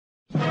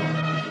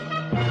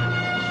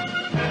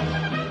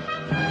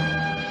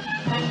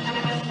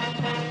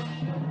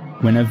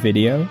When a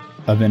video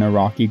of an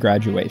Iraqi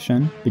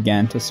graduation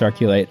began to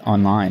circulate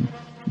online,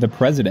 the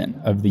president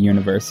of the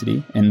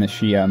university in the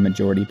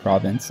Shia-majority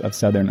province of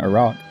southern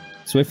Iraq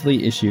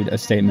swiftly issued a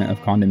statement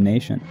of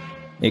condemnation.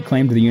 It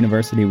claimed the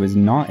university was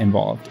not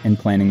involved in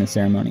planning the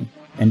ceremony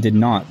and did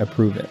not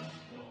approve it.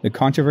 The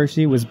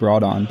controversy was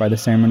brought on by the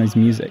ceremony's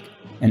music,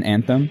 an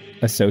anthem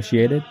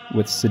associated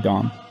with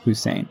Saddam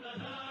Hussein.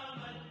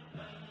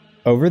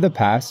 Over the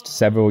past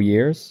several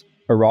years,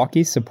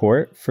 Iraqi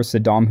support for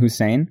Saddam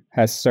Hussein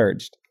has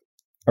surged.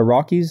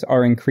 Iraqis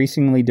are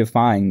increasingly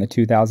defying the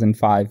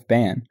 2005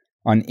 ban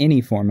on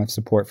any form of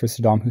support for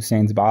Saddam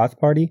Hussein's Ba'ath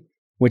Party,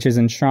 which is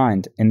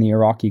enshrined in the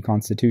Iraqi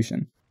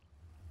constitution.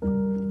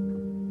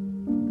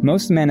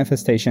 Most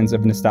manifestations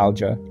of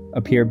nostalgia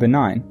appear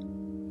benign.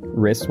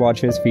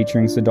 Wristwatches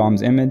featuring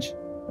Saddam's image,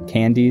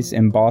 candies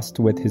embossed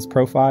with his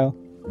profile,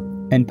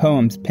 and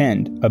poems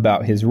penned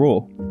about his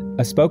rule.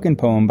 A spoken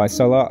poem by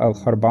Salah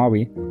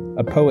al-Harbawi,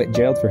 a poet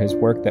jailed for his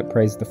work that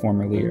praised the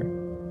former leader.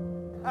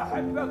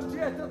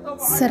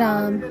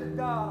 Saddam,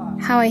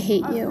 how I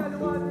hate you,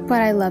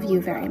 but I love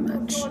you very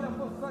much.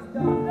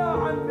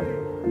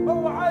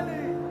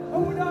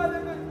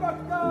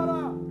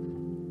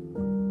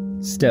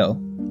 Still,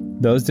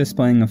 those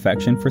displaying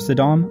affection for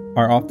Saddam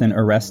are often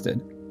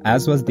arrested,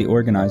 as was the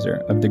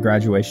organizer of the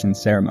graduation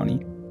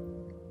ceremony.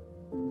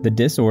 The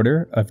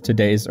disorder of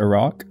today's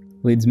Iraq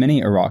leads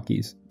many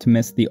Iraqis to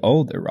miss the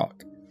old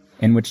Iraq,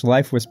 in which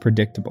life was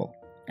predictable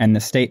and the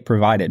state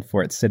provided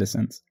for its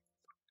citizens.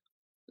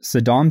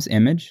 Saddam's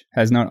image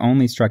has not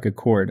only struck a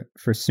chord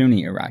for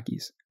Sunni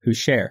Iraqis who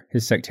share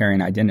his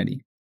sectarian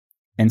identity.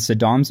 In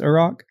Saddam's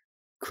Iraq,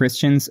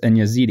 Christians and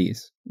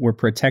Yazidis were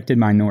protected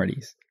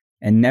minorities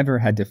and never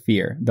had to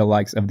fear the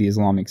likes of the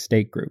Islamic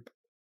State group.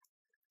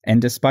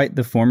 And despite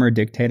the former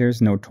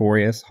dictator's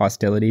notorious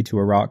hostility to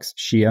Iraq's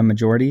Shia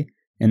majority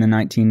in the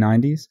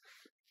 1990s,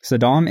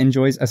 Saddam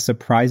enjoys a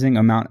surprising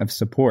amount of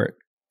support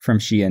from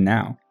Shia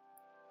now.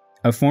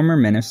 A former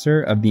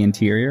minister of the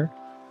Interior,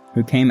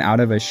 who came out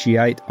of a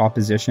Shiite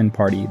opposition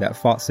party that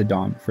fought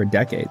Saddam for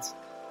decades,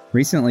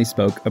 recently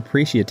spoke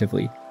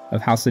appreciatively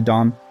of how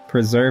Saddam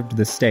preserved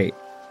the state,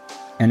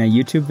 and a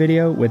YouTube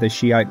video with a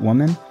Shiite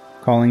woman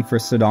calling for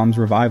Saddam's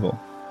revival.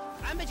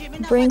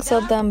 Bring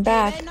Saddam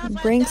back,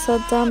 bring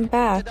Saddam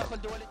back,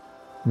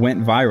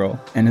 went viral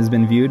and has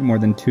been viewed more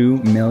than 2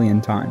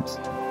 million times.